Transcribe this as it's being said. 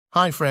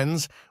Hi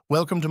friends,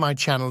 welcome to my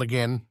channel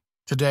again.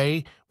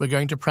 Today we're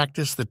going to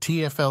practice the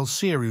TfL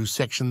SERU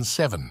Section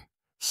 7,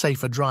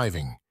 Safer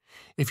Driving.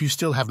 If you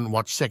still haven't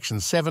watched Section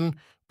 7,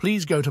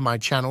 please go to my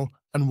channel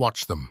and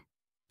watch them.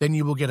 Then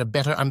you will get a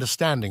better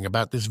understanding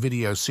about this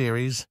video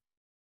series.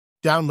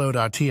 Download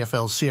our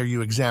TfL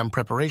SERU exam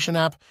preparation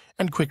app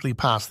and quickly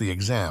pass the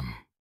exam.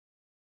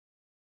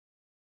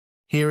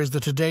 Here is the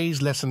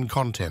today's lesson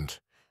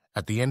content.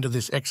 At the end of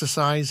this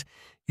exercise,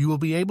 you will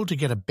be able to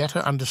get a better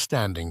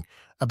understanding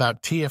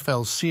about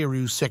TfL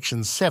SERU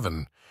Section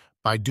 7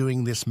 by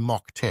doing this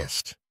mock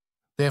test.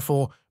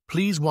 Therefore,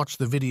 please watch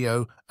the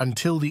video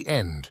until the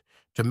end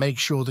to make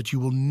sure that you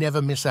will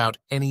never miss out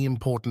any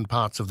important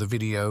parts of the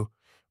video.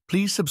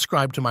 Please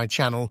subscribe to my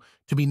channel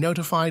to be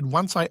notified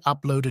once I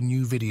upload a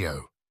new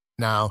video.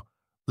 Now,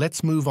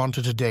 let's move on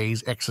to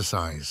today's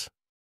exercise.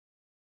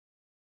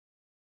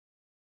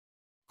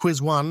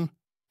 Quiz 1.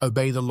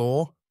 Obey the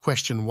law.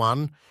 Question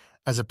 1.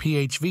 As a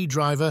PHV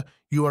driver,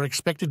 you are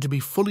expected to be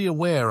fully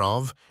aware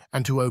of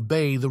and to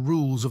obey the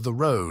rules of the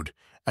road,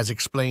 as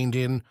explained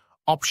in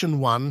Option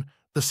 1,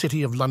 the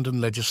City of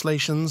London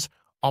legislations,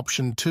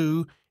 Option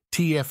 2,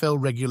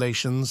 TfL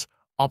regulations,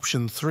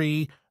 Option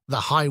 3,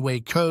 the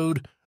Highway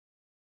Code.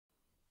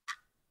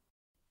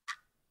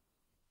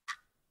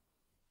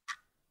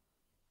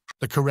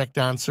 The correct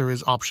answer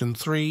is Option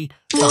 3,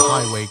 the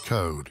Highway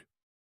Code.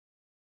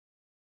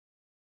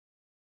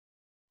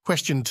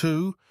 Question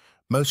 2.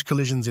 Most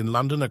collisions in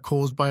London are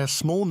caused by a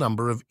small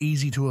number of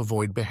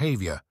easy-to-avoid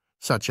behaviour,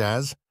 such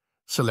as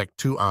select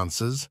two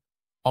answers.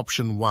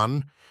 Option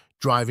 1,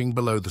 driving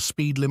below the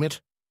speed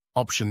limit.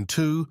 Option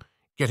 2,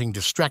 getting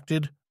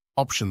distracted.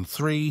 Option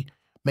 3,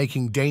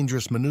 making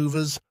dangerous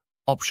manoeuvres.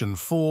 Option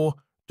 4,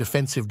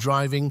 defensive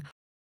driving.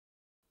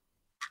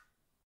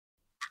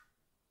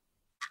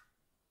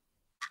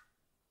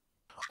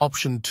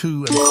 Option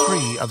 2 and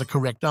 3 are the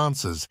correct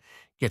answers.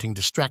 Getting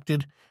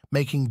distracted,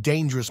 making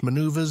dangerous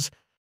manoeuvres.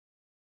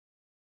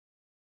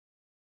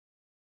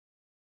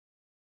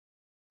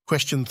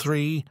 Question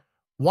 3.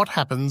 What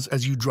happens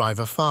as you drive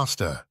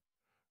faster?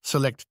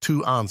 Select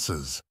two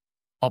answers.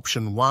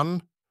 Option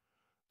 1.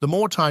 The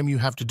more time you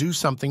have to do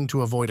something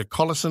to avoid a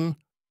collision.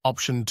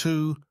 Option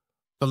 2.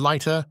 The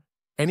lighter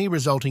any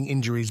resulting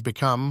injuries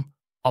become.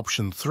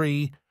 Option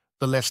 3.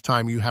 The less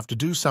time you have to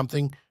do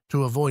something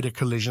to avoid a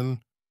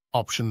collision.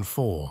 Option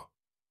 4.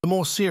 The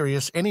more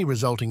serious any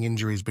resulting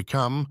injuries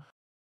become.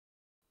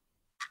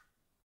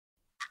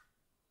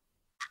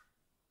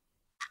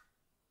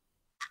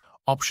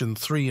 Option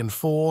 3 and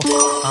 4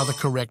 are the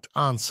correct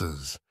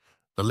answers.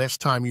 The less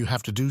time you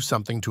have to do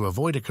something to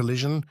avoid a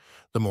collision,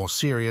 the more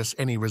serious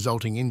any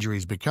resulting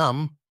injuries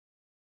become.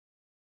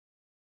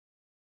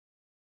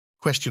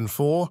 Question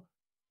 4.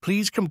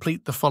 Please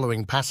complete the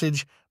following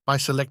passage by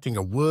selecting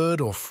a word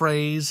or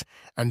phrase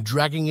and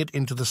dragging it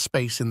into the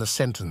space in the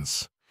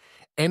sentence.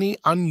 Any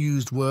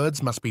unused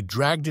words must be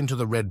dragged into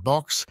the red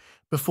box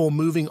before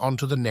moving on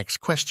to the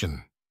next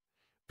question.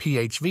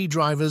 PHV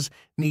drivers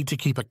need to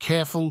keep a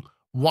careful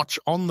watch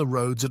on the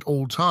roads at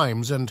all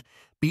times and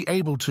be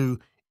able to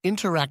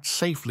interact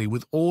safely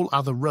with all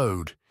other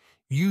road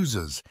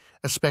users,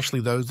 especially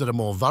those that are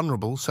more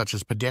vulnerable, such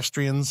as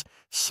pedestrians,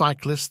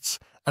 cyclists,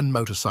 and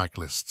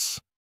motorcyclists.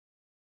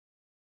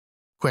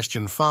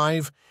 Question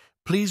 5.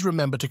 Please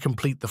remember to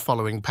complete the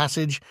following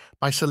passage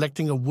by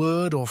selecting a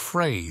word or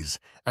phrase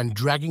and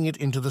dragging it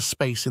into the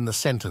space in the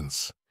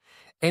sentence.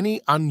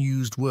 Any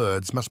unused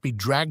words must be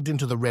dragged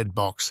into the red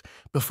box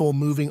before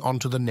moving on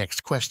to the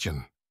next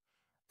question.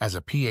 As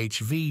a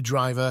PHV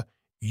driver,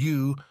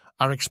 you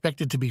are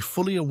expected to be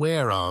fully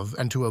aware of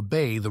and to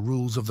obey the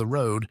rules of the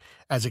road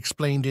as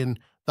explained in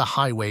the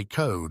Highway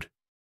Code.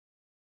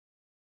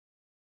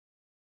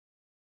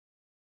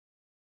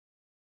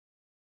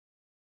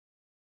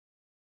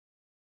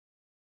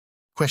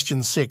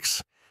 Question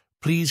 6.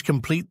 Please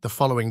complete the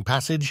following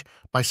passage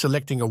by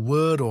selecting a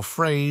word or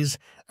phrase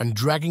and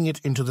dragging it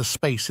into the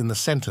space in the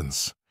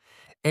sentence.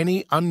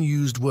 Any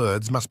unused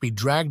words must be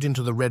dragged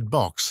into the red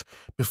box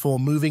before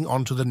moving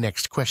on to the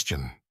next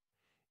question.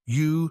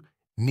 You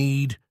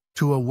need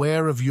to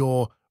aware of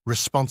your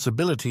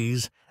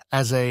responsibilities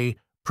as a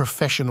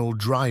professional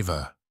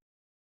driver.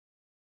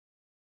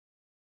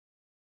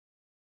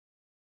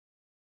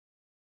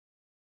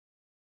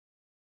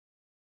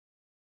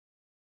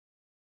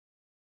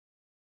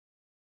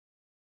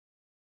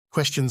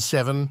 Question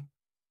 7.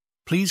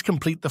 Please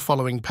complete the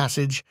following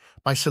passage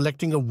by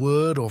selecting a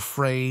word or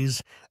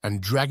phrase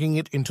and dragging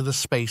it into the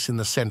space in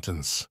the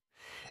sentence.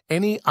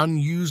 Any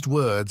unused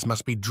words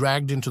must be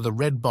dragged into the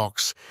red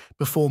box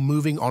before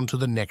moving on to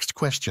the next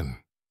question.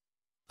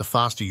 The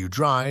faster you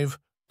drive,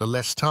 the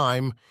less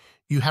time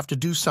you have to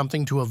do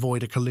something to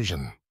avoid a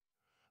collision.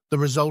 The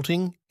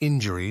resulting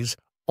injuries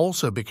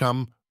also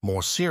become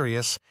more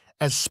serious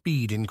as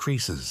speed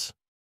increases.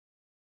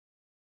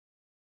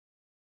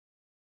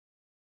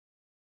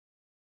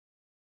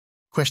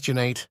 Question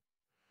 8.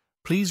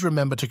 Please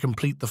remember to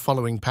complete the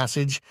following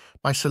passage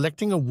by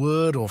selecting a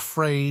word or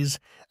phrase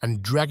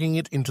and dragging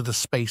it into the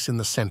space in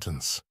the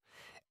sentence.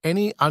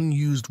 Any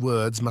unused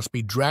words must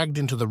be dragged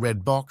into the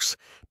red box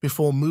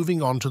before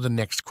moving on to the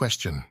next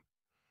question.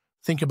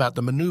 Think about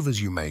the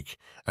maneuvers you make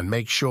and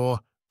make sure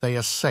they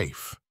are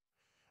safe.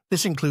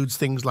 This includes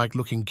things like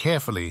looking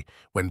carefully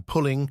when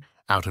pulling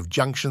out of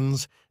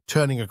junctions,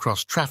 turning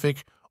across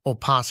traffic, or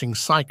passing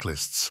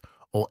cyclists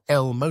or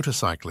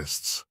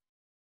motorcyclists.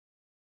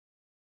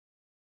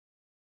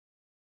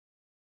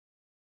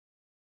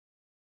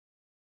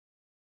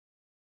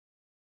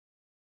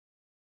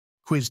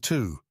 Quiz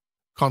 2.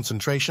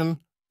 Concentration,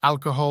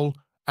 alcohol,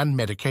 and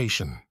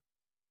medication.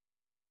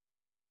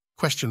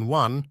 Question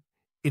 1.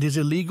 It is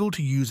illegal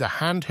to use a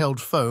handheld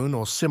phone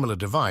or similar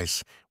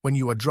device when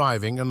you are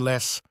driving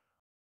unless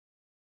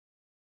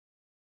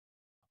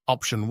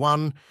Option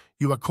 1.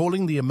 You are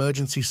calling the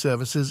emergency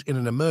services in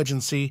an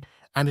emergency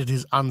and it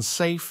is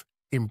unsafe,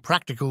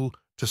 impractical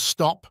to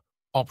stop.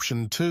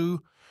 Option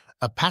 2.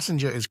 A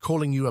passenger is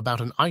calling you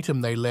about an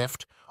item they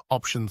left.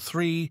 Option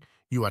 3.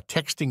 You are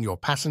texting your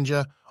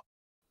passenger.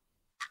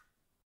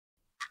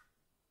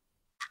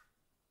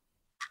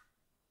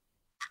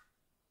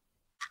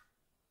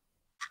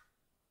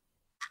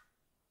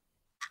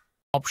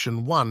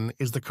 Option 1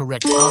 is the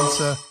correct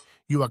answer.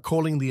 You are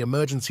calling the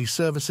emergency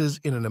services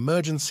in an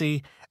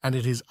emergency and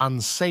it is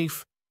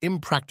unsafe,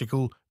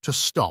 impractical to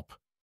stop.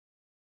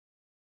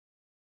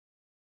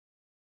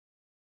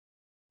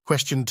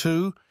 Question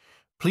 2.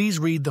 Please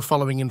read the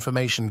following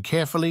information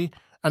carefully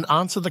and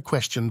answer the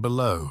question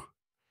below.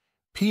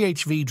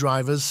 PHV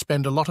drivers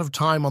spend a lot of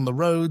time on the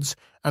roads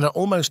and are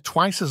almost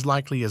twice as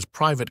likely as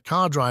private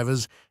car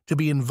drivers to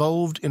be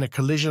involved in a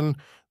collision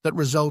that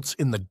results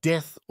in the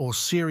death or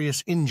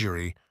serious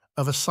injury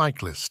of a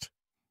cyclist.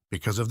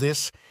 Because of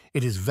this,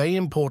 it is very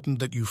important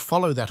that you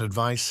follow that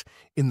advice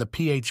in the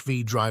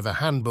PHV driver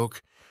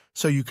handbook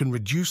so you can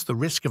reduce the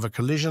risk of a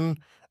collision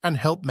and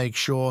help make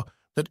sure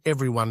that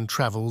everyone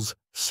travels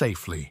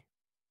safely.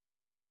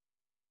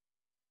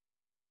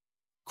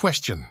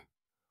 Question.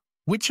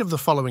 Which of the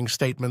following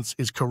statements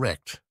is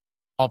correct?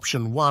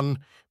 Option 1.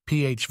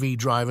 PHV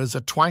drivers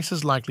are twice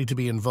as likely to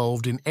be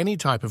involved in any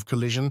type of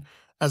collision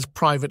as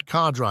private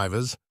car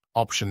drivers.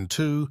 Option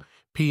 2.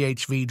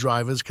 PHV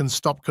drivers can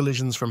stop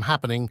collisions from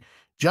happening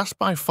just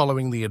by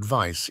following the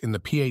advice in the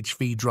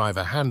PHV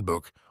driver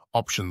handbook.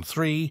 Option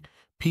 3.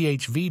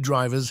 PHV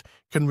drivers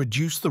can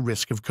reduce the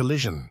risk of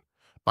collision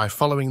by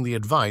following the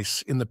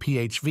advice in the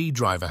PHV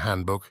driver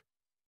handbook.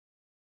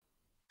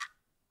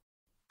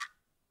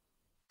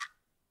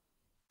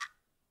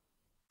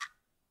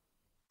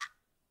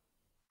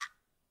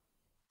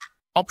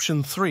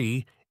 Option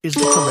 3 is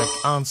the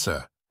correct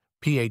answer.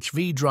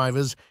 PHV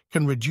drivers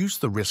can reduce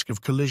the risk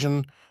of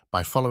collision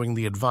by following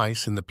the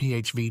advice in the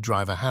PHV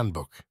driver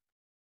handbook.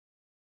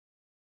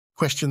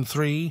 Question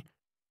 3.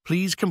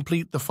 Please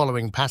complete the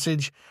following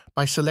passage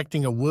by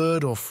selecting a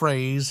word or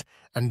phrase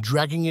and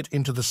dragging it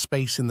into the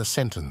space in the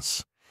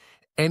sentence.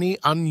 Any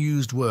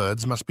unused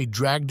words must be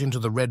dragged into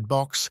the red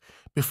box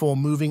before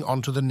moving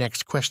on to the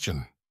next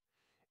question.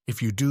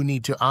 If you do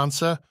need to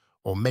answer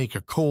or make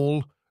a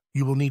call,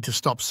 you will need to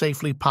stop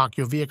safely, park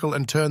your vehicle,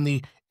 and turn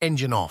the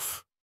engine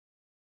off.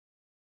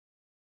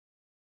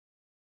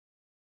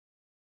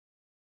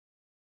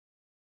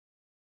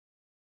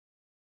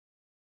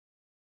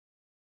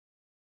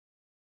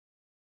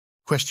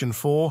 Question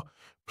 4.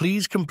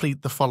 Please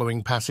complete the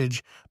following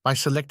passage by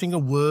selecting a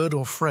word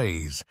or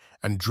phrase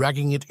and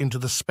dragging it into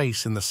the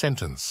space in the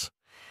sentence.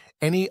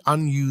 Any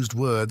unused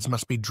words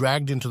must be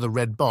dragged into the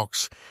red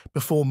box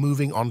before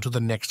moving on to the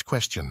next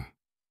question.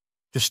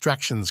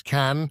 Distractions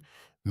can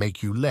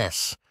make you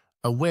less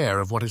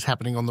aware of what is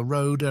happening on the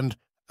road and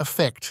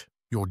affect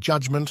your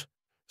judgment,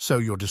 so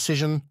your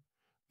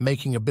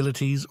decision-making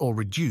abilities are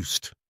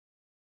reduced.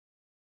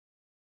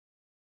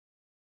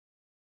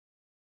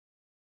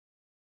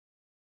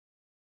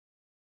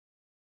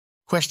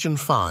 Question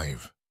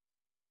 5.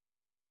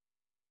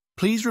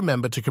 Please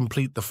remember to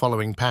complete the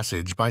following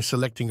passage by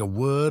selecting a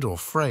word or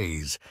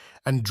phrase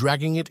and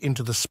dragging it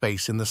into the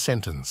space in the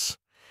sentence.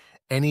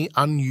 Any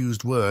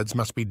unused words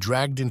must be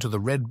dragged into the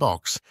red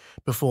box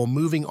before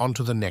moving on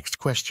to the next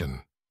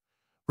question.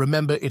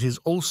 Remember, it is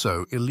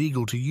also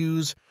illegal to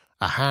use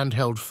a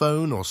handheld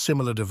phone or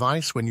similar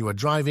device when you are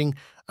driving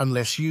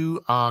unless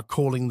you are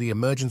calling the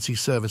emergency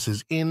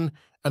services in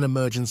an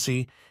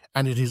emergency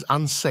and it is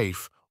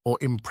unsafe or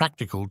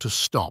impractical to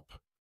stop.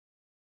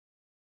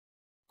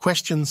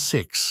 Question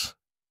 6.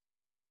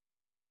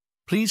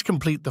 Please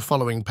complete the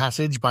following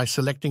passage by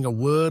selecting a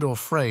word or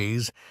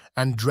phrase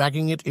and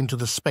dragging it into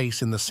the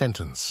space in the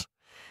sentence.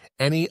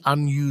 Any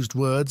unused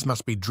words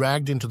must be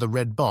dragged into the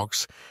red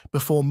box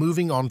before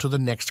moving on to the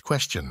next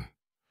question.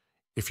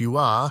 If you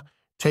are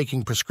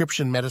taking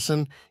prescription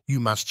medicine, you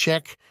must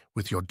check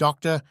with your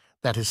doctor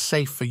that it is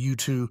safe for you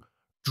to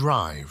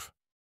drive.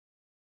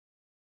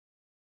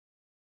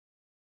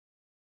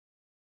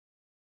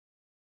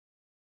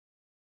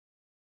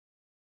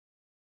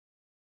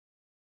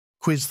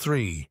 Quiz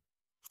 3.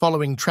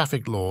 Following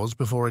traffic laws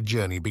before a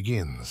journey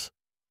begins.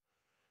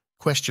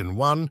 Question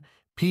 1.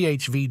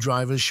 PHV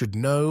drivers should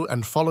know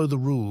and follow the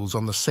rules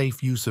on the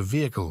safe use of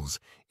vehicles,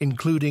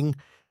 including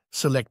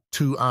select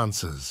two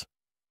answers.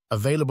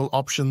 Available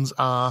options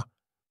are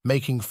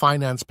making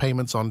finance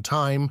payments on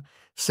time,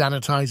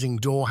 sanitizing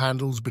door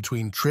handles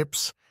between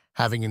trips,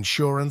 having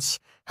insurance,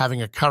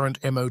 having a current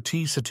MOT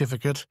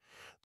certificate.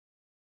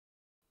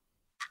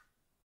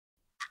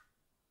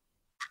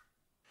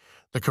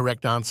 The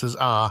correct answers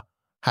are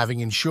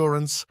having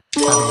insurance,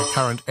 having a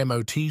current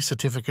MOT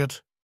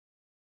certificate.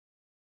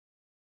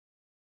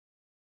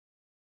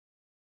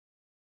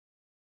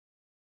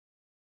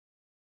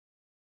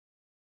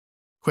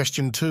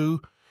 Question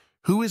 2.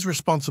 Who is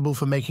responsible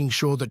for making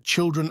sure that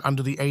children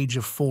under the age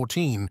of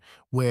 14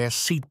 wear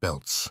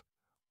seatbelts?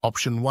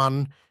 Option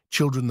 1,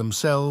 children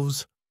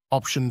themselves.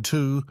 Option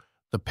 2,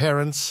 the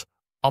parents.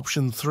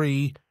 Option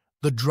 3,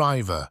 the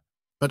driver,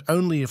 but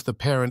only if the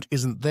parent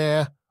isn't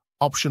there.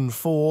 Option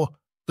 4,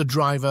 the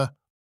driver.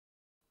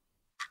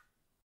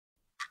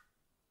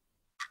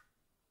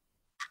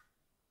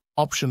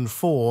 Option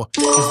 4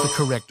 is the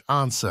correct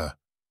answer,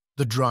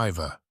 the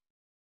driver.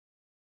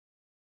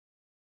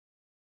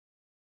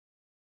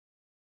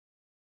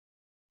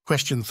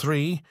 Question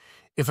 3.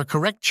 If a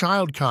correct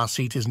child car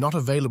seat is not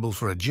available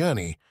for a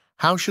journey,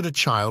 how should a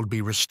child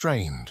be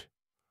restrained?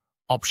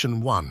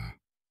 Option 1.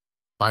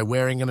 By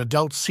wearing an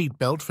adult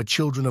seatbelt for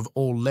children of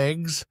all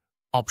legs.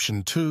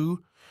 Option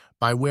 2.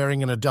 By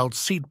wearing an adult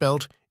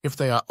seatbelt if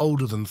they are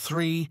older than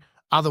 3,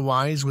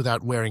 otherwise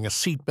without wearing a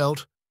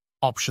seatbelt.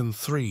 Option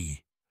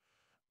 3.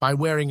 By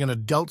wearing an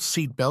adult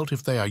seatbelt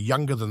if they are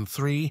younger than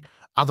 3,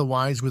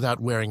 otherwise without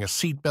wearing a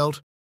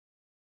seatbelt.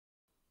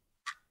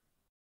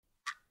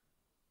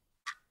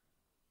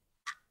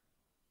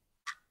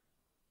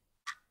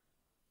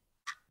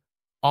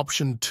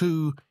 Option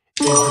 2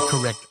 is the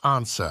correct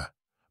answer.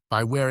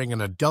 By wearing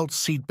an adult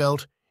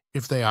seatbelt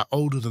if they are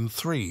older than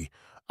 3,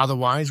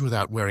 otherwise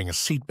without wearing a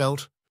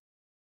seatbelt.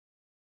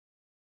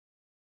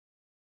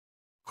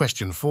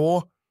 Question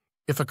 4.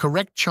 If a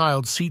correct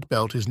child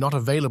seatbelt is not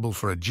available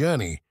for a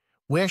journey,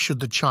 where should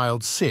the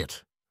child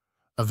sit?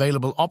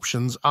 Available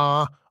options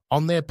are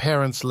on their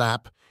parent's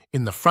lap,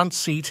 in the front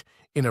seat,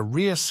 in a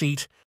rear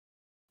seat.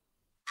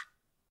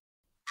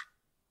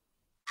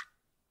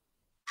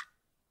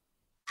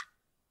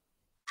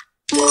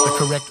 The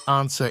correct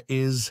answer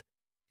is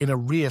in a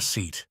rear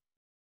seat.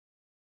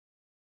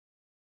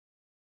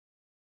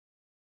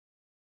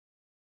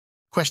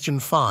 Question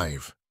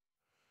 5.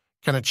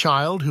 Can a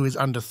child who is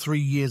under 3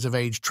 years of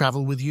age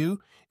travel with you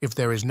if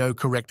there is no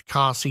correct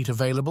car seat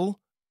available?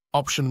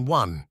 Option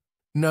 1.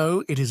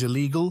 No, it is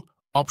illegal.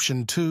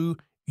 Option 2.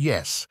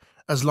 Yes,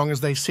 as long as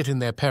they sit in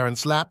their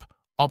parent's lap.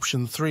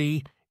 Option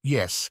 3.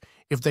 Yes,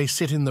 if they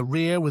sit in the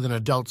rear with an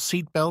adult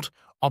seatbelt.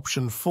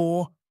 Option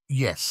 4.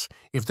 Yes,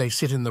 if they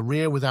sit in the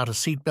rear without a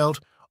seatbelt.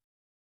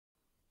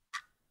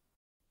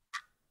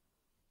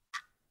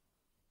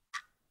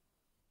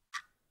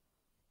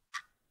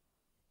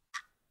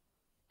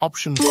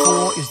 Option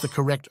 4 is the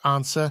correct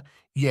answer.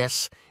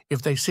 Yes,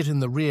 if they sit in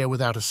the rear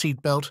without a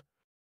seatbelt.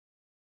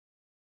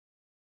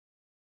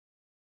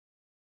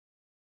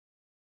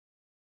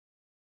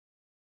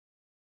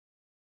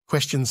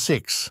 Question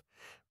 6.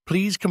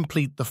 Please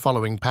complete the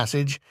following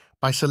passage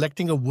by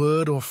selecting a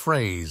word or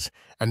phrase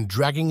and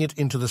dragging it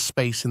into the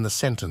space in the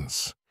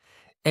sentence.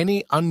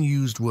 Any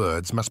unused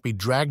words must be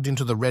dragged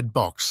into the red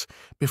box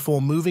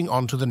before moving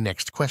on to the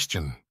next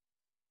question.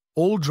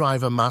 All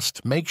driver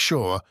must make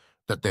sure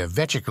that their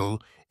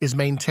vehicle is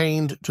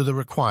maintained to the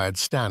required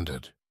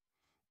standard.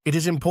 It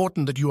is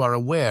important that you are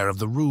aware of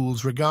the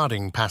rules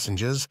regarding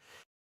passengers.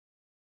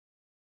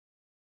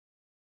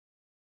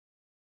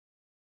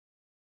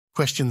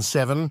 Question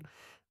 7.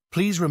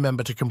 Please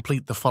remember to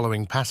complete the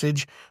following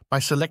passage by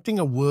selecting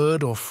a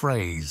word or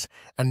phrase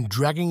and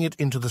dragging it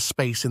into the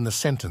space in the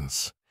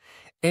sentence.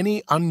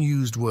 Any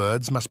unused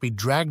words must be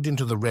dragged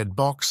into the red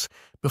box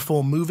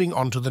before moving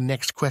on to the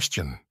next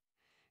question.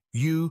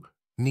 You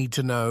need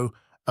to know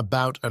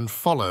about and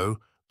follow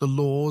the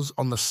laws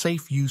on the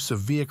safe use of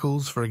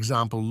vehicles, for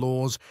example,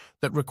 laws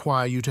that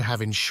require you to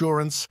have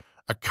insurance,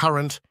 a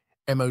current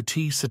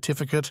MOT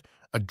certificate,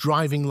 a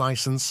driving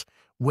license,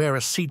 wear a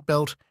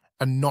seatbelt,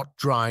 and not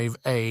drive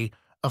a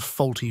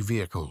faulty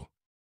vehicle.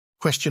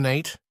 Question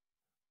 8.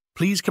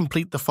 Please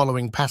complete the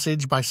following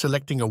passage by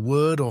selecting a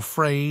word or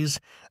phrase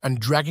and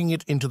dragging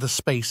it into the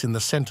space in the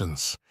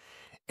sentence.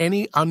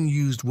 Any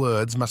unused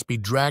words must be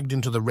dragged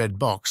into the red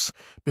box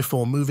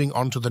before moving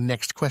on to the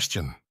next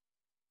question.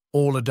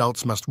 All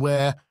adults must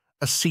wear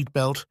a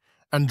seatbelt,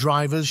 and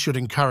drivers should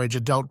encourage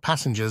adult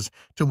passengers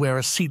to wear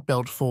a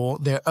seatbelt for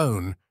their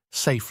own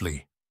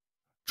safety.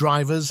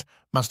 Drivers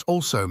must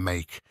also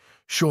make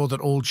sure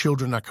that all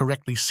children are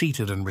correctly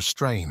seated and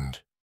restrained.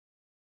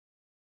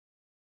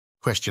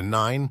 Question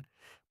 9.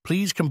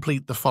 Please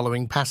complete the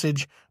following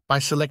passage by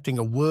selecting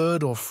a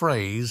word or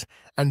phrase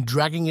and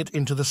dragging it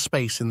into the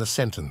space in the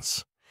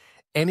sentence.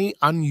 Any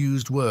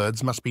unused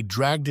words must be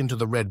dragged into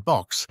the red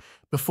box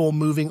before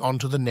moving on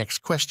to the next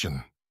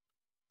question.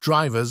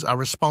 Drivers are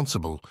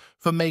responsible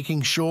for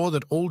making sure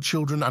that all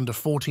children under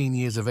 14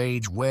 years of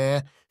age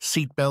wear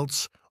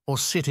seatbelts or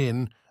sit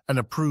in an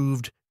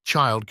approved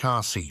child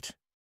car seat.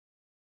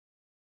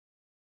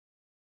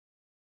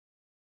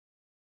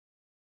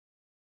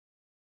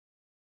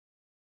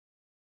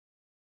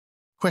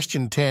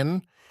 Question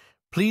 10.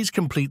 Please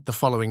complete the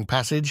following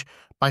passage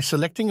by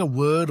selecting a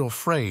word or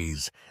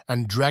phrase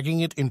and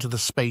dragging it into the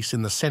space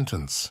in the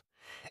sentence.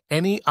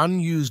 Any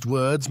unused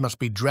words must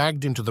be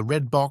dragged into the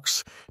red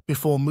box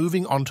before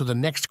moving on to the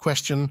next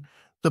question.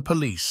 The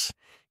police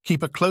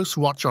keep a close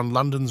watch on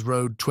London's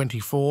road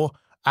 24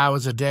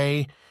 hours a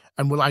day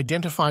and will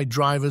identify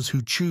drivers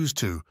who choose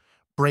to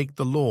break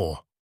the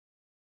law.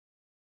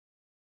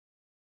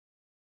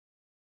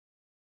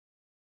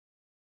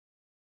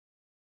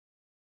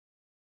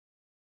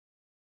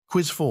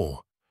 Quiz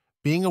 4.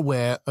 Being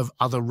aware of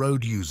other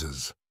road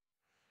users.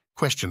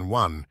 Question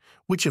 1.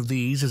 Which of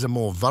these is a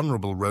more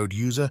vulnerable road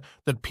user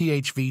that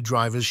PHV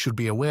drivers should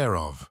be aware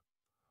of?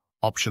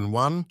 Option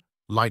 1.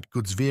 Light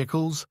goods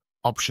vehicles.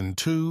 Option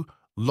 2.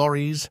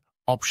 Lorries.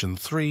 Option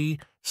 3.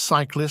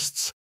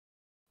 Cyclists.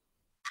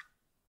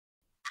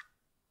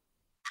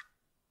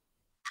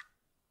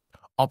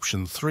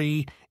 Option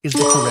 3 is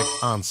the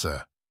correct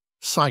answer.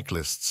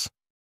 Cyclists.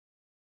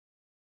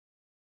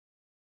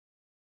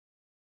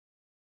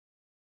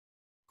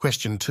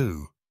 Question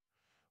 2.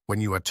 When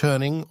you are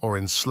turning or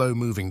in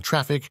slow-moving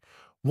traffic,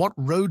 what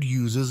road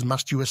users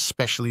must you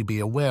especially be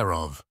aware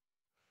of?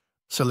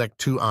 Select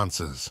 2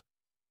 answers.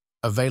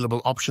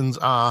 Available options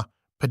are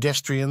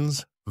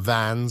pedestrians,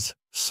 vans,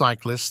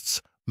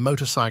 cyclists,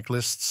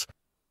 motorcyclists.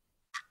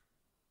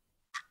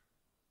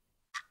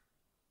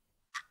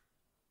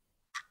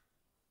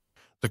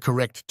 The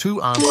correct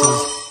 2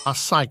 answers are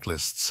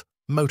cyclists,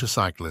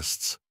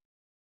 motorcyclists.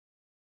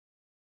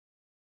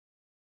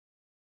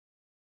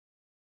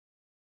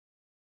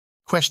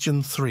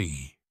 Question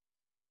 3.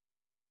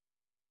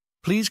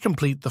 Please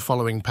complete the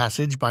following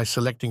passage by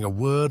selecting a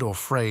word or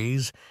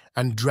phrase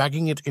and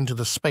dragging it into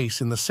the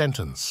space in the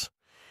sentence.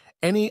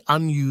 Any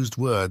unused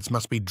words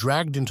must be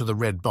dragged into the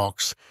red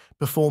box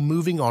before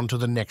moving on to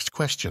the next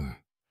question.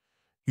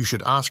 You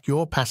should ask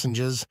your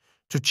passengers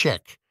to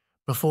check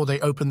before they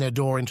open their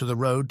door into the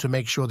road to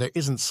make sure there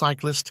isn't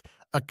cyclists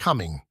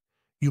coming.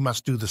 You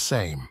must do the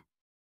same.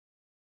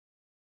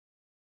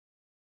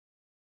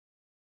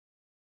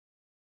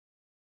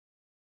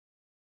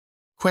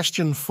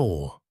 Question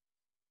 4.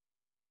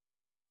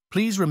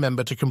 Please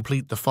remember to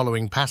complete the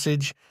following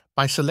passage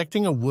by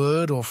selecting a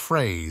word or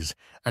phrase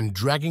and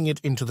dragging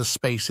it into the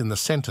space in the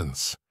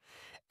sentence.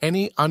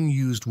 Any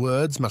unused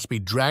words must be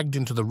dragged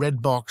into the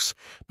red box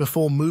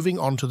before moving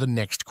on to the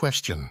next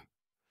question.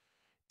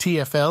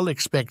 TfL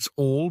expects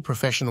all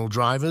professional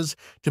drivers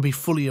to be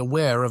fully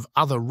aware of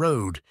other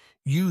road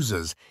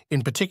users,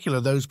 in particular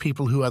those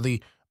people who are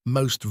the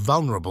most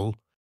vulnerable.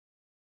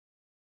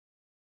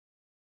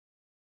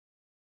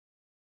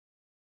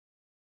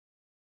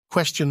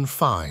 Question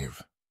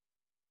 5.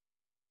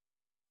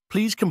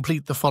 Please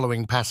complete the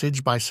following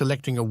passage by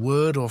selecting a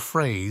word or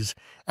phrase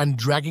and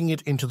dragging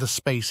it into the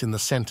space in the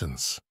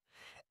sentence.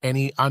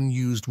 Any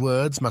unused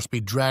words must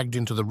be dragged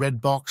into the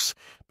red box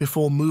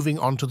before moving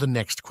on to the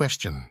next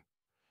question.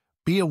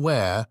 Be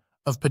aware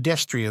of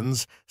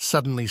pedestrians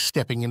suddenly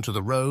stepping into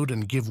the road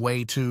and give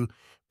way to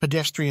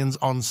pedestrians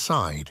on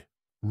side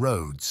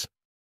roads.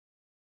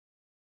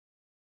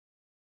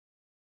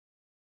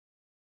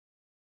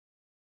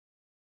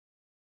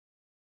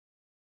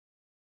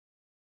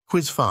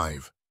 Quiz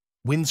 5.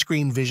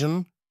 Windscreen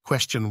vision.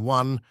 Question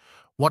 1.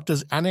 What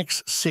does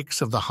Annex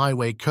 6 of the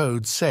Highway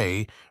Code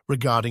say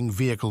regarding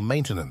vehicle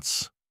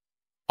maintenance?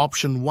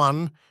 Option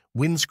 1.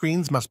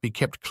 Windscreens must be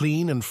kept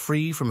clean and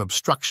free from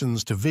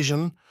obstructions to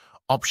vision.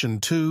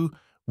 Option 2.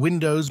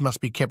 Windows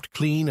must be kept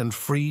clean and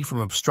free from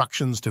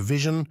obstructions to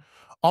vision.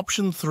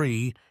 Option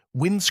 3.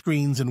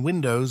 Windscreens and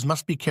windows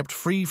must be kept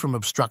free from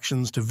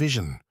obstructions to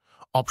vision.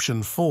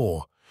 Option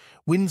 4.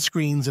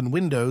 Windscreens and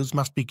windows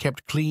must be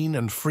kept clean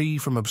and free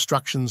from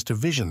obstructions to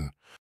vision.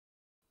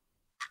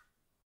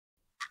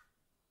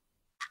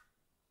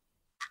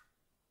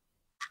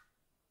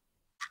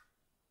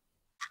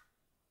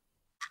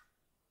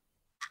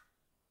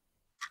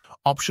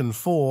 Option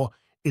 4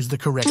 is the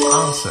correct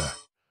answer.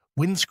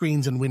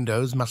 Windscreens and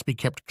windows must be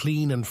kept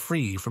clean and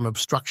free from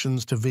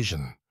obstructions to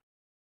vision.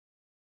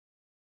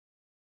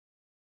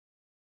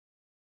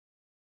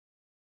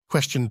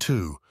 Question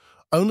 2.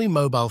 Only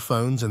mobile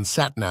phones and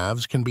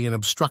sat-navs can be an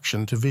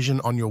obstruction to vision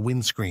on your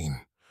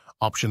windscreen.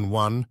 Option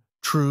 1,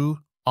 true.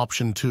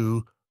 Option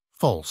 2,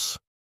 false.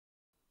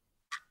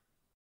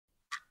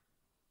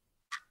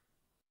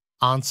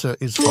 Answer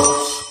is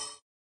false.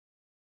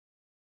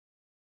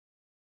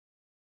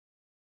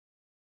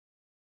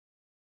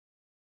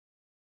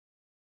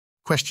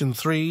 Question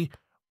 3.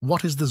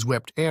 What is the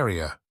swept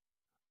area?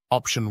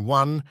 Option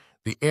 1,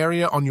 the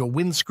area on your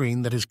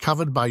windscreen that is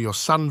covered by your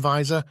sun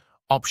visor.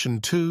 Option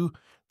 2,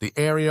 the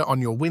area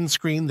on your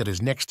windscreen that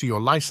is next to your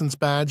license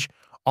badge.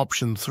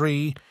 Option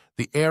 3,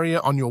 the area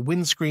on your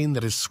windscreen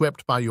that is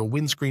swept by your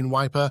windscreen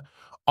wiper.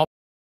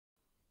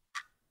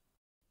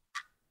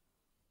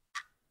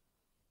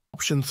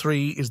 Option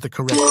 3 is the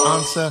correct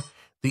answer.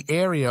 The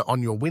area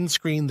on your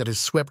windscreen that is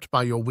swept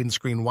by your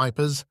windscreen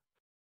wipers.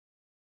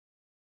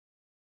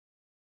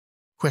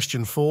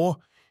 Question 4.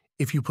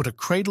 If you put a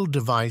cradle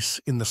device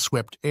in the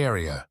swept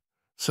area,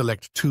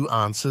 select 2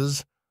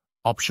 answers.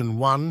 Option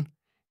 1,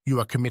 you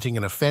are committing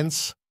an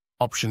offense.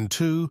 Option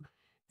 2,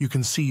 you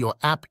can see your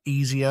app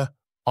easier.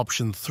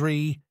 Option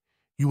 3,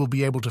 you will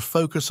be able to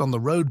focus on the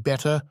road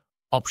better.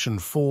 Option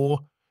 4,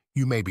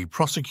 you may be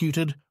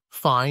prosecuted,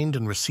 fined,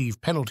 and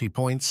receive penalty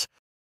points.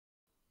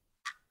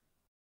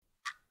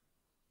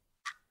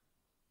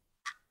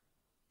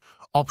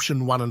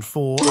 Option 1 and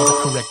 4 are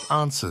the correct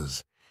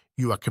answers.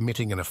 You are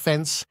committing an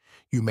offense,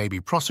 you may be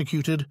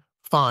prosecuted,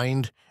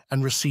 fined,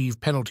 and receive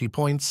penalty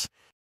points.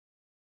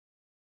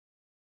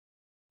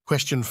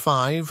 Question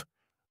 5.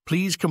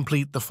 Please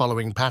complete the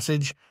following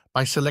passage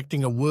by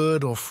selecting a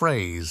word or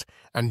phrase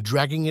and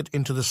dragging it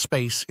into the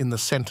space in the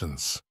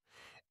sentence.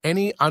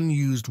 Any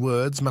unused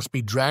words must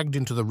be dragged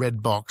into the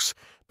red box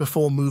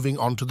before moving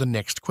on to the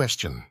next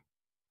question.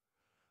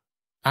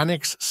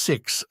 Annex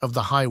 6 of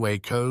the Highway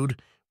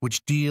Code,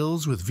 which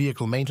deals with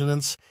vehicle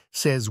maintenance,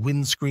 says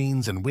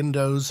windscreens and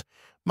windows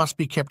must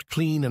be kept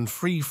clean and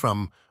free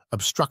from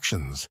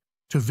obstructions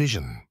to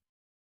vision.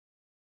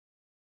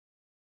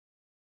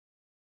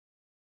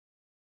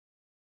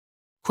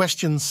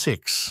 Question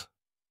 6.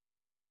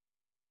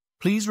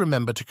 Please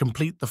remember to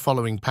complete the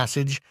following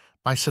passage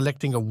by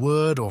selecting a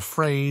word or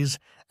phrase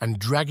and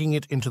dragging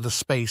it into the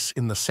space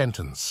in the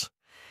sentence.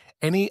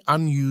 Any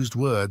unused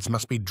words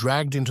must be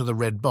dragged into the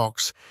red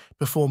box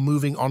before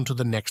moving on to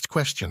the next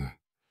question.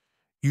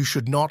 You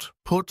should not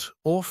put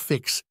or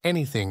fix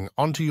anything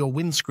onto your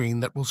windscreen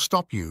that will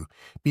stop you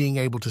being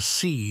able to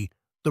see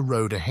the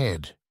road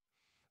ahead.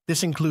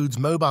 This includes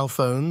mobile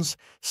phones,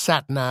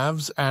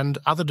 sat-navs, and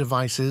other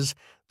devices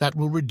that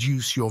will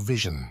reduce your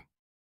vision.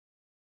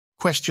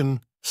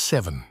 Question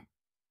 7.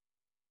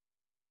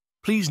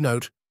 Please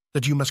note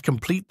that you must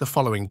complete the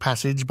following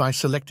passage by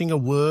selecting a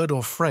word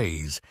or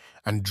phrase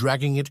and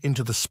dragging it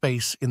into the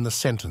space in the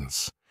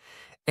sentence.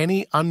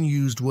 Any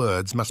unused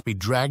words must be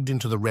dragged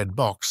into the red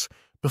box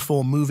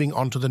before moving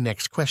on to the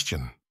next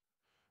question.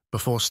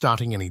 Before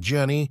starting any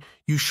journey,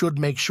 you should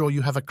make sure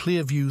you have a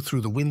clear view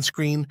through the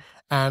windscreen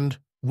and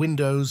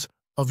windows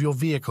of your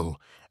vehicle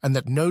and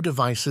that no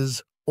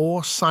devices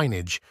or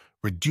signage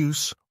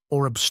reduce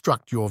or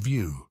obstruct your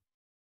view.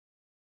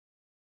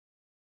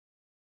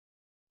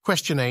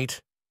 Question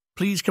 8.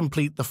 Please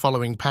complete the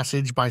following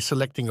passage by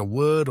selecting a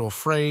word or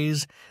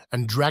phrase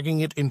and dragging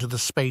it into the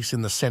space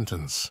in the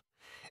sentence.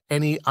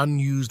 Any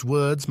unused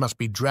words must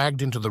be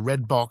dragged into the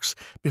red box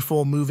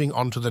before moving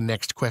on to the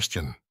next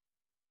question.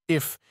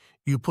 If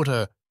you put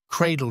a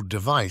cradled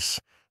device,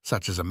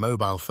 such as a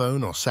mobile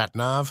phone or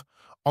sat-nav,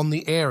 on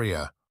the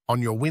area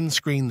on your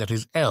windscreen that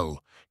is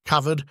L,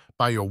 covered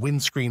by your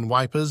windscreen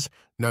wipers,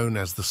 known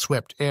as the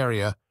swept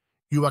area,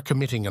 you are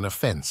committing an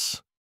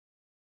offense.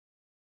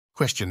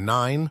 Question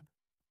 9.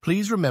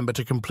 Please remember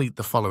to complete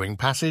the following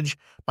passage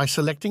by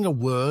selecting a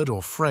word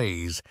or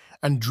phrase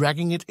and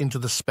dragging it into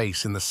the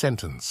space in the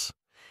sentence.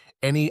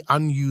 Any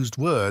unused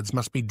words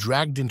must be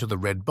dragged into the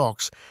red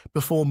box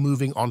before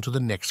moving on to the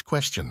next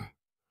question.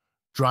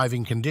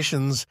 Driving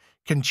conditions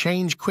can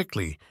change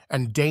quickly,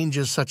 and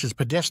dangers such as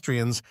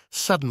pedestrians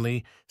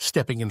suddenly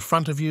stepping in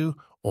front of you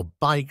or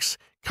bikes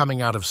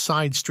coming out of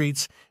side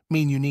streets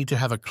mean you need to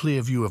have a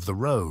clear view of the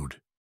road.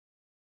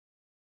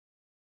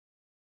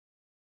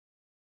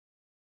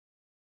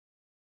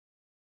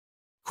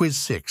 Quiz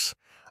 6.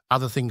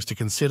 Other things to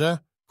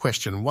consider.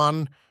 Question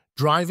 1.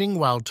 Driving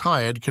while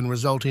tired can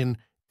result in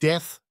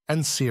death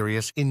and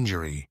serious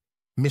injury.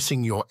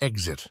 Missing your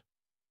exit.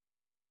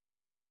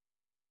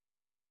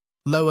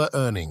 Lower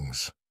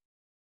earnings.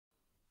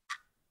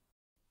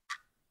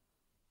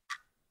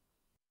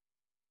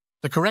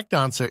 The correct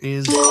answer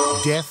is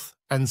death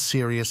and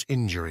serious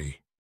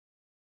injury.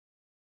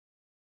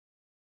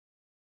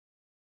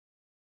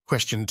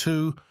 Question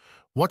 2.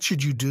 What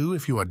should you do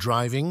if you are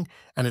driving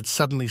and it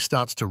suddenly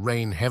starts to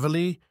rain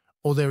heavily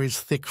or there is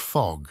thick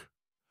fog?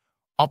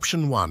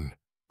 Option 1.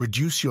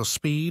 Reduce your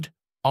speed.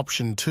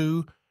 Option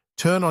 2.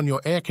 Turn on your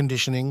air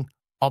conditioning.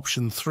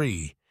 Option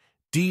 3.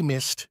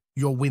 Demist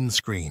your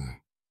windscreen.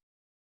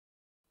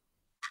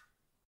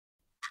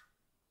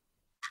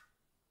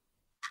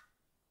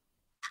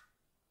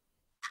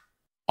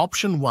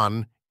 Option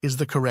 1 is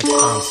the correct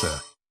answer.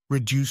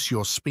 Reduce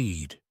your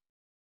speed.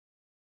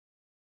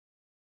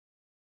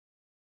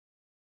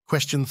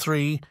 Question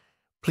 3.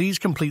 Please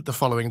complete the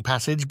following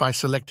passage by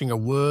selecting a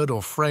word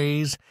or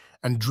phrase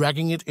and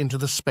dragging it into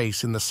the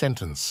space in the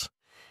sentence.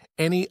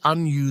 Any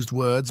unused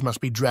words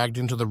must be dragged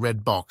into the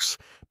red box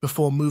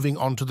before moving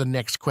on to the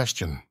next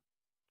question.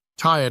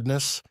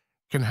 Tiredness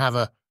can have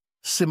a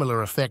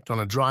similar effect on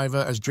a driver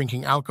as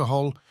drinking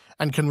alcohol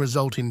and can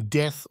result in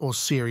death or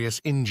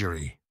serious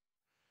injury.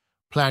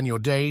 Plan your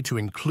day to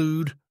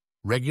include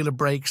regular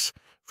breaks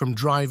from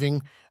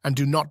driving and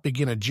do not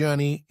begin a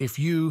journey if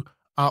you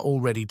are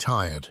already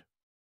tired.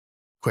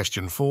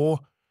 Question 4.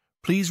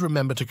 Please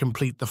remember to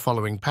complete the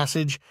following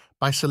passage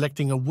by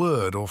selecting a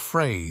word or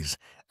phrase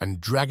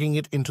and dragging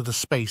it into the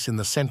space in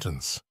the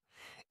sentence.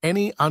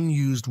 Any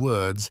unused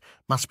words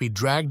must be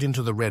dragged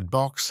into the red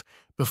box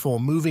before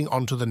moving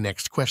on to the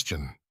next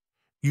question.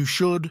 You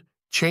should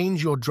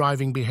Change your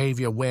driving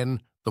behavior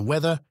when the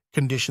weather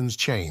conditions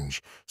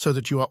change so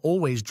that you are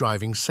always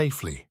driving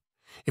safely.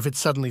 If it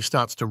suddenly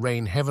starts to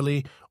rain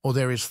heavily or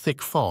there is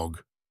thick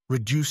fog,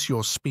 reduce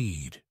your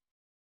speed.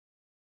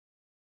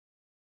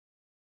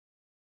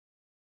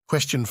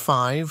 Question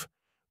 5.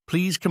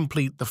 Please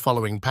complete the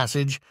following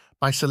passage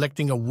by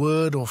selecting a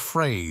word or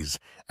phrase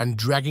and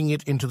dragging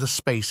it into the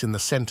space in the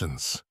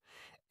sentence.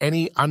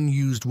 Any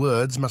unused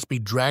words must be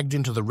dragged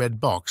into the red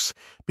box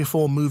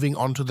before moving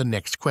on to the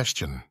next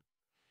question.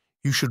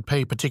 You should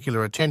pay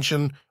particular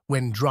attention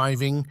when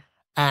driving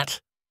at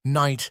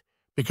night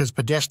because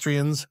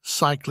pedestrians,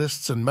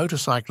 cyclists, and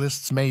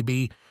motorcyclists may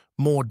be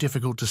more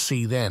difficult to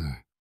see then.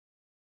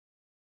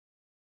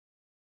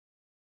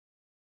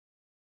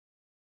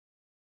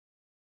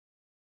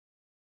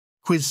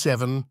 Quiz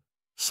 7,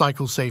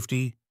 Cycle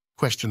Safety,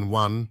 Question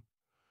 1.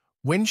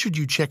 When should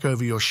you check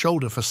over your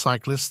shoulder for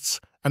cyclists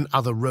and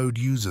other road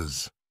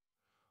users?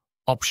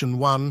 Option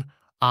 1,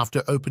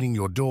 after opening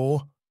your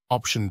door.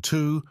 Option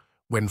 2,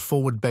 when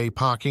forward bay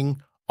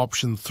parking.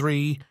 Option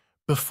 3,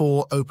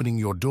 before opening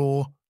your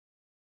door.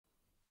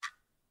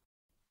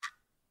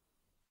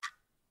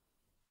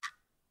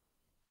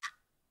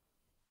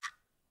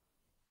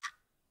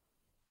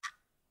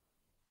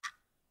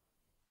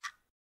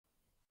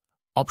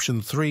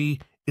 Option 3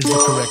 is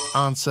the correct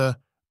answer,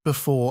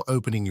 before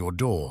opening your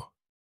door.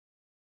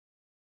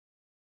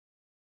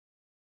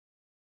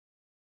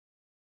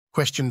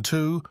 Question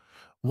 2.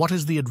 What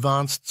is the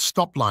advanced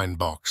stop line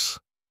box?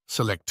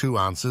 Select 2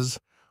 answers.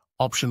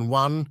 Option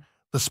 1,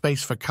 the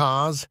space for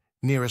cars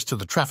nearest to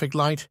the traffic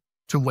light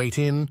to wait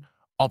in.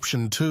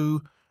 Option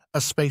 2, a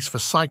space for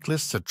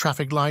cyclists at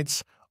traffic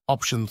lights.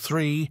 Option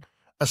 3,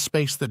 a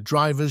space that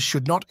drivers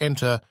should not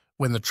enter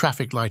when the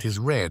traffic light is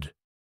red.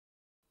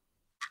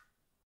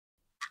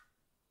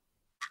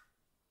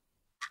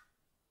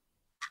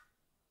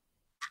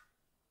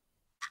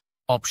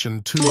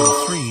 Option 2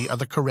 and 3 are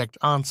the correct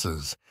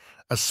answers.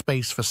 A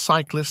space for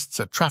cyclists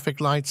at traffic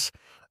lights,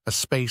 a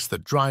space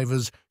that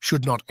drivers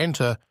should not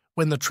enter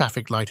when the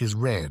traffic light is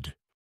red.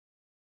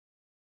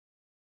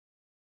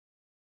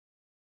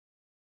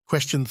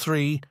 Question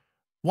 3.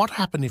 What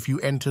happens if you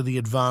enter the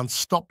advanced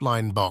stop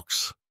line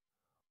box?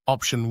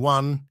 Option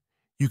 1.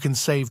 You can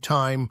save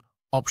time.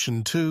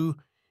 Option 2.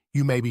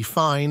 You may be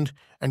fined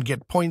and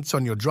get points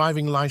on your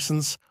driving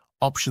license.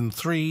 Option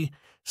 3.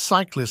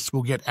 Cyclists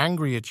will get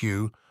angry at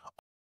you.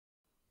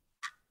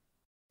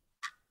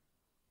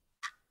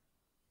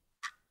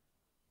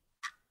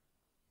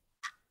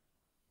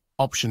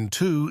 Option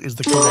 2 is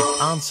the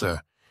correct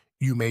answer.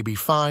 You may be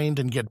fined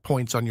and get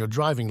points on your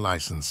driving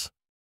license.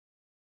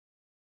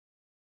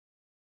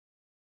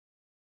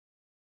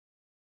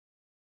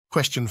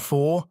 Question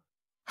 4.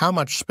 How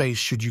much space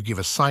should you give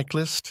a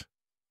cyclist?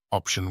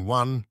 Option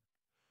 1.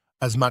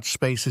 As much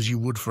space as you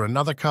would for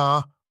another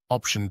car.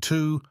 Option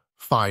 2.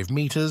 5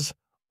 meters.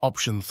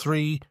 Option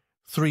 3.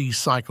 3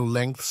 cycle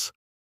lengths.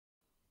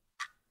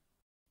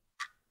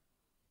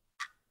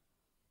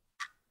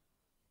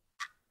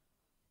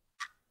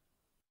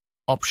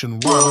 Option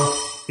 1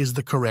 is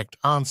the correct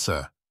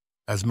answer.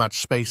 As much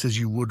space as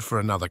you would for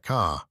another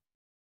car.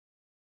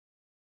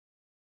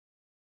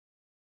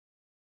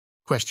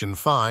 Question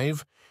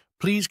 5.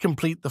 Please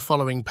complete the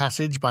following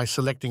passage by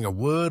selecting a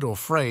word or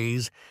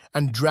phrase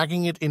and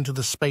dragging it into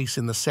the space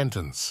in the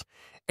sentence.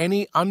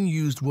 Any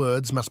unused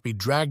words must be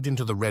dragged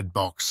into the red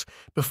box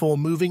before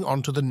moving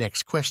on to the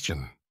next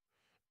question.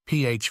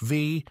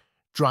 PHV,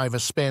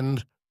 drivers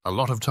spend a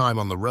lot of time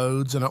on the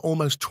roads and are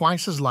almost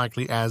twice as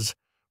likely as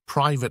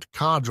private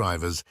car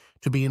drivers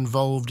to be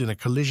involved in a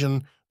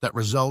collision that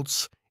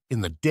results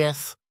in the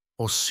death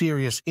or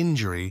serious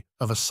injury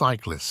of a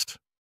cyclist.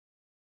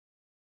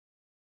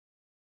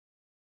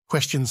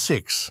 Question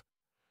 6.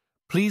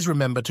 Please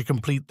remember to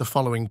complete the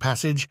following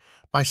passage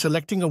by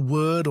selecting a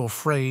word or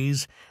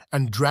phrase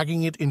and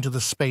dragging it into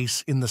the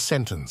space in the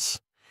sentence.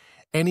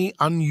 Any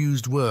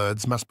unused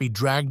words must be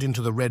dragged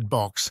into the red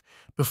box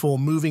before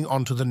moving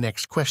on to the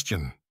next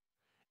question.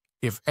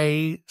 If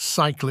a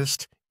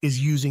cyclist is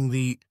using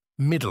the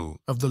middle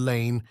of the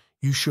lane,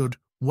 you should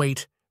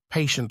wait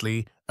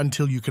patiently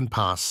until you can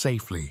pass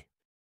safely.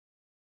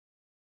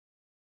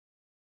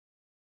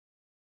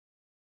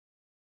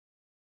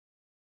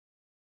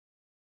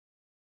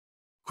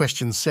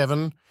 Question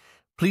 7.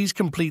 Please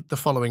complete the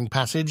following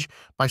passage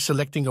by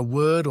selecting a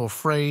word or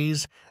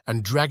phrase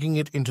and dragging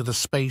it into the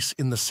space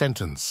in the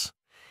sentence.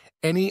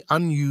 Any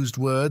unused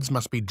words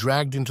must be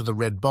dragged into the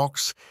red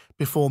box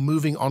before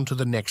moving on to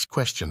the next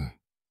question.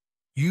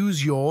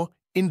 Use your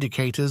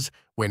indicators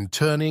when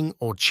turning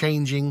or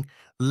changing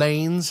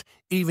lanes,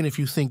 even if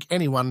you think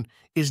anyone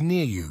is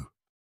near you.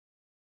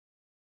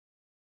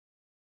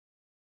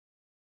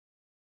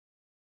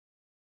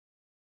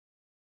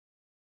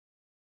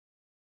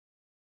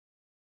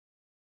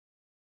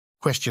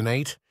 Question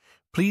 8.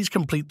 Please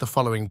complete the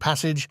following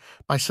passage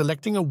by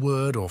selecting a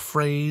word or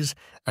phrase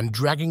and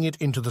dragging it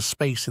into the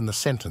space in the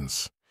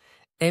sentence.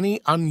 Any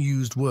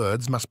unused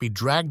words must be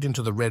dragged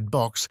into the red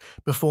box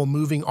before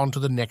moving on to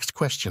the next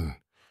question.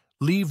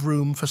 Leave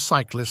room for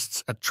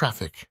cyclists at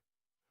traffic.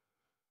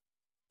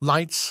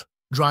 Lights.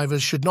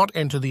 Drivers should not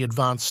enter the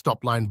advanced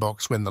stop line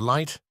box when the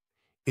light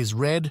is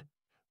red.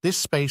 This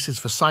space is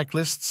for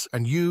cyclists,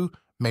 and you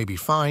may be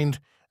fined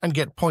and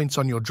get points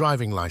on your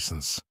driving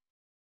license.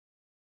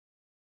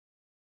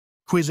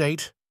 Quiz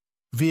 8.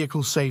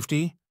 Vehicle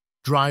safety,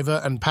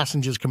 driver and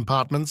passengers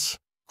compartments.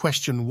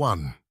 Question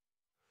 1.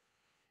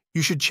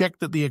 You should check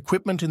that the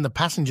equipment in the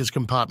passengers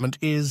compartment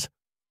is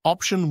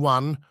Option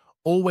 1,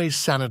 always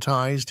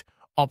sanitized.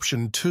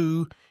 Option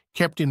 2,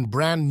 kept in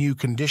brand new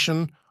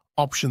condition.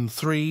 Option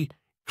 3,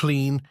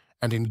 clean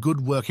and in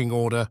good working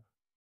order.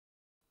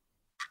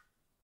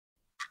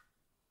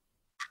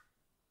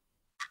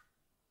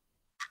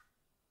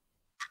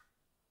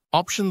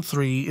 Option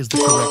 3 is the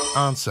correct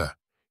answer,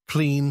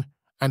 clean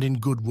and in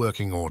good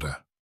working order.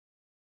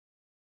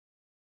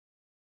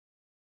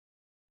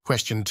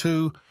 Question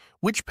 2.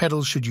 Which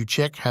pedals should you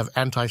check have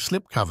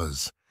anti-slip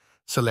covers?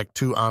 Select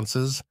 2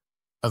 answers.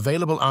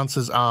 Available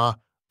answers are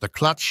the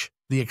clutch,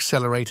 the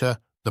accelerator,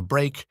 the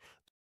brake.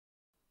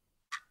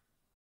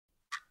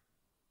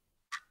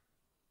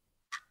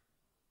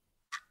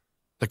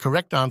 The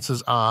correct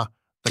answers are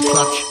the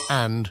clutch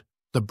and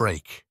the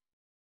brake.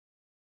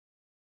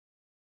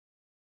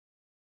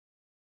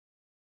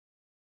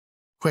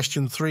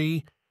 Question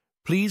 3.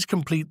 Please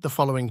complete the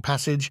following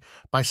passage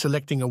by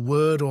selecting a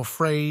word or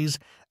phrase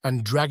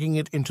and dragging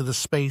it into the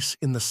space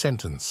in the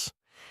sentence.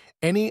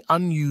 Any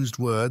unused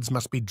words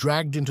must be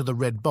dragged into the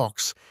red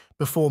box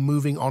before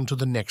moving on to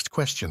the next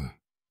question.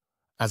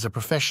 As a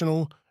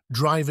professional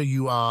driver,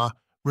 you are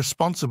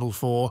responsible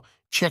for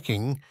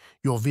checking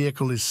your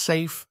vehicle is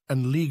safe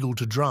and legal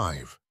to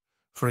drive.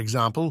 For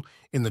example,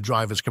 in the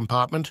driver's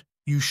compartment,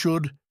 you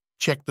should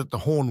check that the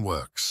horn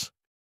works.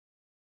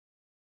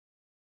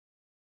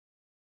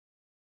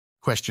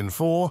 Question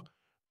 4.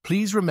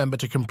 Please remember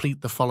to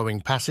complete the following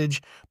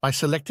passage by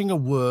selecting a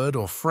word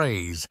or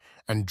phrase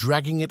and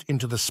dragging it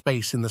into the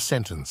space in the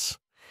sentence.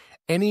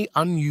 Any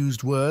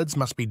unused words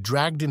must be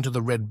dragged into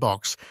the red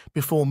box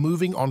before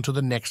moving on to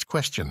the next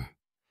question.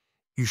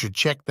 You should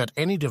check that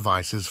any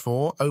devices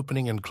for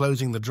opening and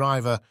closing the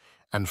driver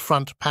and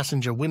front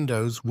passenger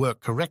windows work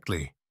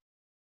correctly.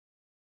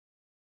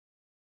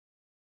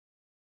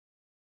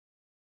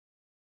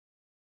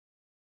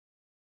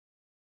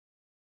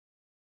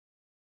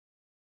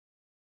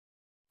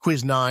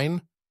 Quiz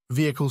 9.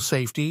 Vehicle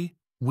safety,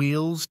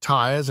 wheels,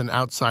 tires and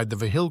outside the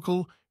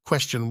vehicle.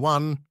 Question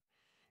 1.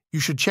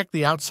 You should check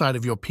the outside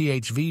of your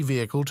PHV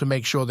vehicle to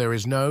make sure there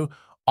is no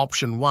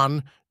Option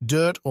 1,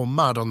 dirt or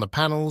mud on the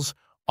panels.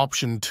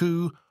 Option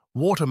 2,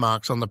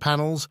 watermarks on the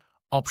panels.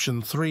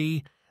 Option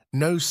 3,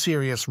 no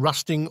serious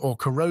rusting or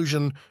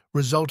corrosion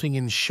resulting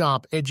in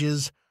sharp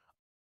edges.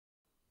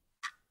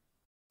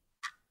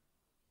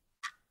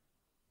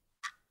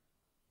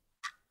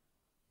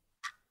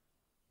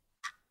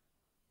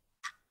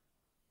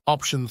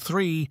 Option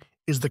 3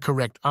 is the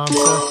correct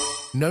answer,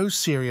 no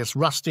serious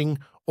rusting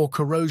or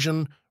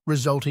corrosion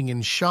resulting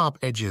in sharp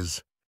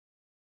edges.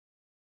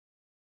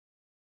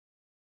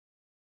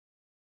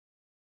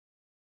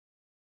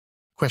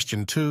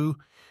 Question 2.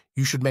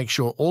 You should make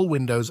sure all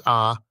windows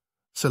are.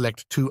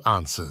 Select 2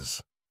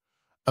 answers.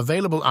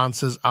 Available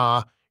answers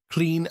are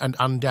clean and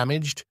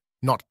undamaged,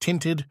 not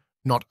tinted,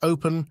 not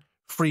open,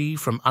 free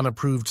from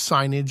unapproved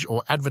signage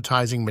or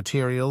advertising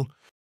material.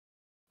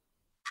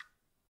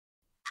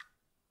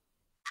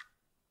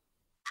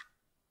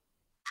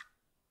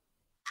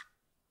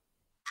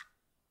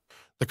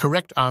 The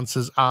correct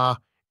answers are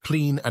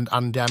clean and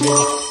undamaged,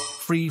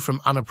 free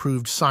from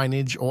unapproved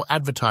signage or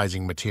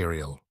advertising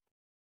material.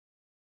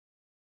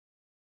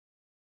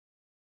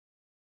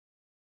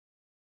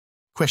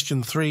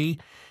 Question 3.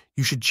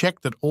 You should check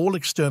that all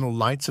external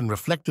lights and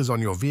reflectors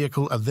on your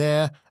vehicle are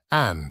there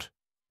and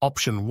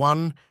Option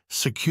 1,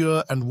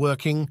 secure and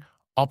working.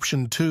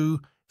 Option 2,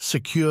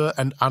 secure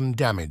and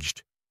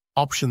undamaged.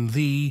 Option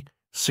D,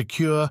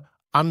 secure,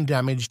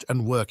 undamaged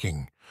and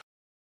working.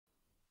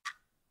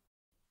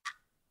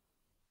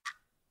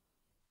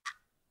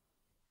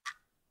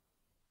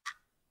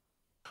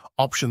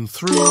 Option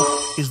 3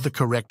 is the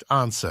correct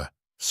answer,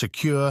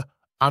 secure,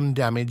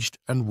 undamaged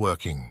and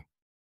working.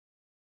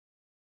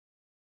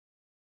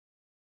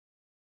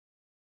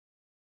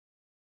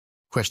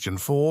 Question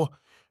 4.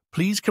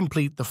 Please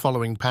complete the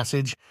following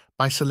passage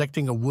by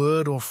selecting a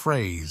word or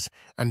phrase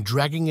and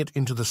dragging it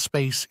into the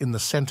space in the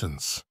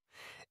sentence.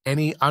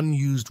 Any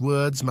unused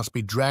words must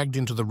be dragged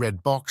into the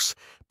red box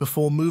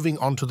before moving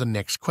on to the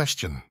next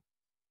question.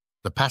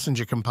 The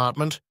passenger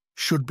compartment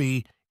should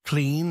be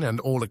clean and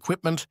all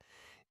equipment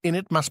in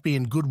it must be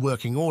in good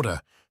working order,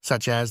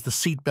 such as the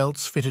seat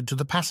belts fitted to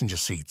the passenger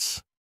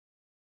seats.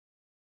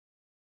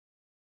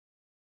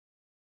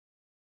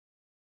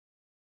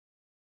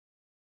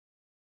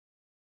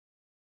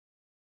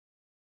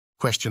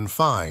 Question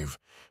 5.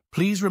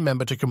 Please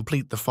remember to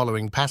complete the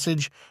following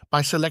passage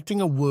by selecting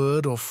a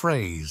word or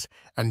phrase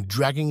and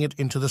dragging it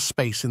into the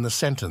space in the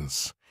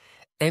sentence.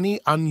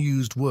 Any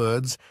unused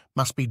words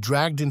must be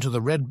dragged into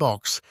the red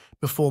box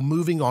before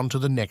moving on to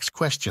the next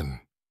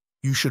question.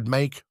 You should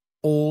make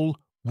all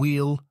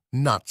wheel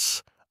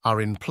nuts are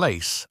in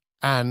place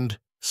and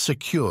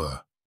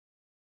secure.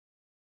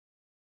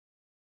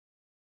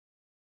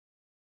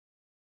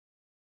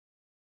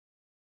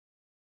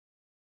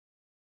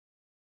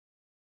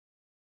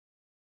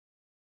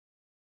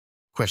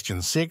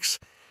 Question 6.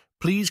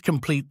 Please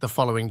complete the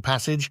following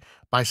passage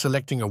by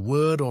selecting a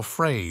word or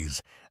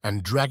phrase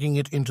and dragging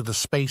it into the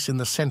space in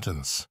the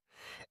sentence.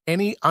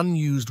 Any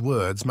unused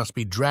words must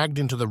be dragged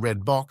into the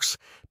red box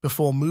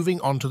before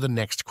moving on to the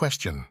next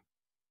question.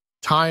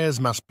 Tires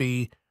must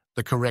be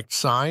the correct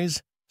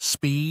size,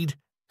 speed,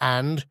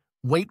 and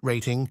weight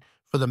rating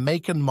for the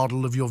make and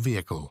model of your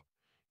vehicle.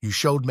 You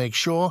should make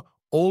sure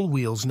all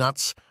wheels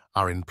nuts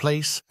are in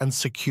place and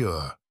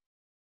secure.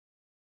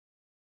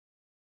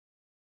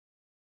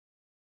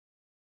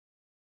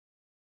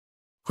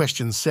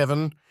 Question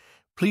 7.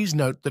 Please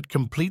note that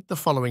complete the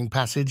following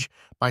passage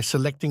by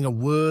selecting a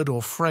word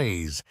or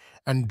phrase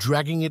and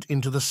dragging it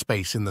into the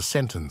space in the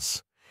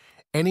sentence.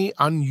 Any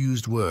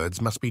unused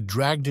words must be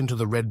dragged into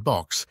the red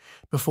box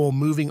before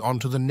moving on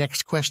to the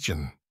next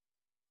question.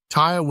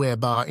 Tire wear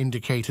bar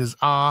indicators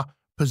are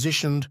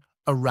positioned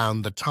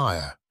around the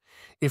tire.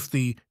 If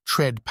the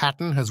tread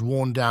pattern has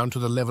worn down to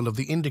the level of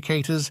the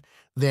indicators,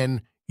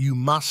 then you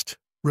must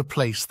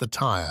replace the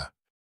tire.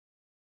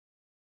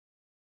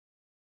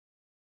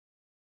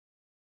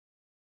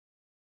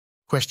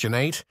 Question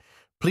 8.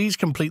 Please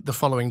complete the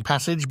following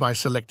passage by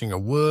selecting a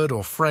word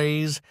or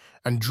phrase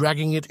and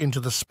dragging it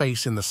into the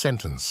space in the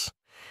sentence.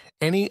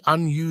 Any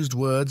unused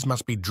words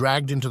must be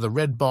dragged into the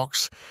red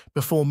box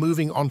before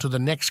moving on to the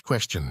next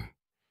question.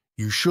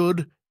 You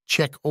should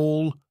check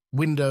all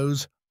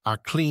windows are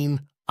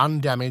clean,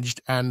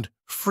 undamaged, and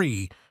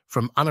free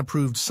from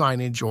unapproved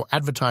signage or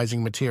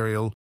advertising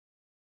material.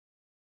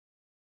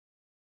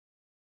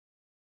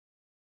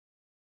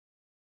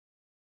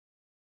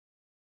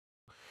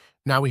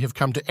 Now we have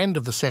come to end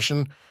of the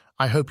session.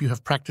 I hope you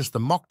have practiced the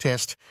mock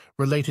test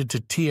related to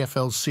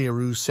TfL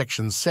SERU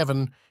Section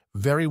 7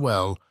 very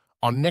well.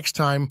 On next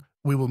time,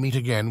 we will meet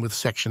again with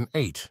Section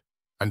 8.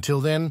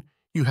 Until then,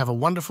 you have a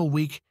wonderful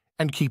week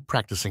and keep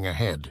practicing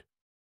ahead.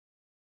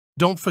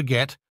 Don't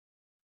forget,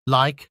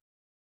 like,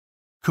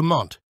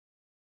 comment,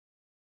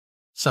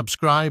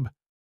 subscribe.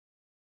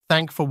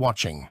 Thank for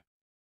watching.